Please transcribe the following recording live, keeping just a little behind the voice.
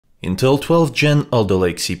Intel 12 Gen Alder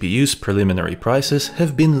Lake CPUs preliminary prices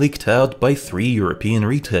have been leaked out by 3 European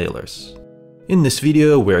retailers. In this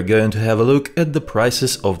video we're going to have a look at the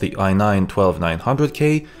prices of the i9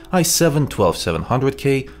 12900K, i7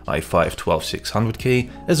 12700K, i5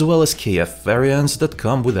 12600K, as well as KF variants that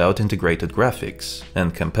come without integrated graphics,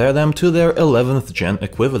 and compare them to their 11th gen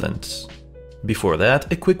equivalents. Before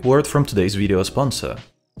that, a quick word from today's video sponsor.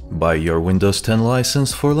 Buy your Windows 10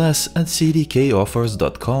 license for less at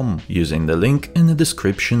cdkoffers.com using the link in the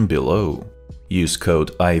description below. Use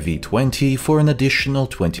code IV20 for an additional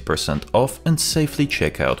 20% off and safely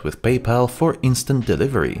check out with PayPal for instant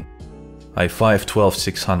delivery. i5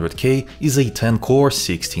 12600K is a 10-core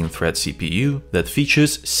 16-thread CPU that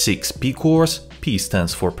features 6 P-cores, P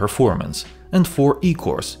stands for performance, and 4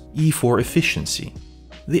 E-cores, E for efficiency.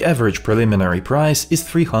 The average preliminary price is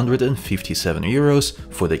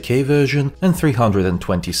 €357 for the K version and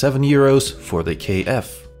 €327 for the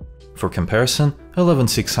KF. For comparison,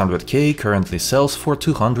 11600K currently sells for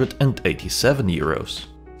 €287.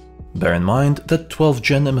 Bear in mind that 12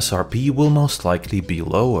 gen MSRP will most likely be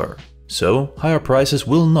lower, so higher prices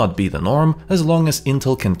will not be the norm as long as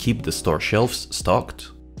Intel can keep the store shelves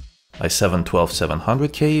stocked. i7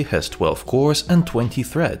 12700K has 12 cores and 20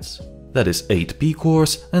 threads. That is 8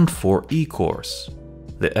 P-cores and 4 E-cores.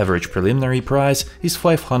 The average preliminary price is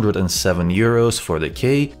 €507 for the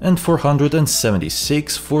K and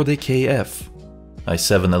 €476 for the KF.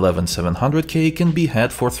 i7 11700K can be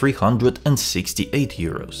had for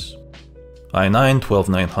 €368. i9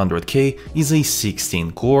 12900K is a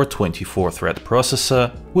 16-core 24-thread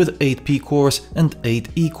processor with 8 P-cores and 8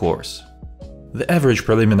 E-cores. The average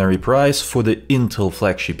preliminary price for the Intel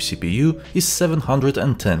flagship CPU is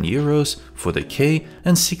 €710 for the K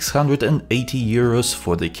and €680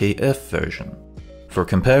 for the KF version. For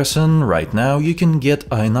comparison, right now you can get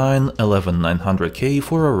i9 11900K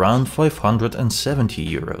for around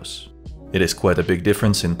 €570. It is quite a big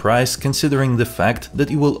difference in price considering the fact that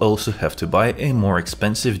you will also have to buy a more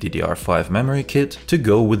expensive DDR5 memory kit to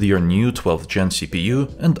go with your new 12th gen CPU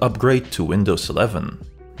and upgrade to Windows 11.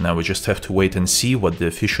 Now we just have to wait and see what the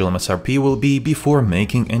official MSRP will be before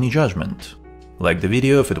making any judgment. Like the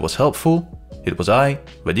video if it was helpful. It was I,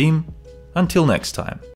 Vadim. Until next time.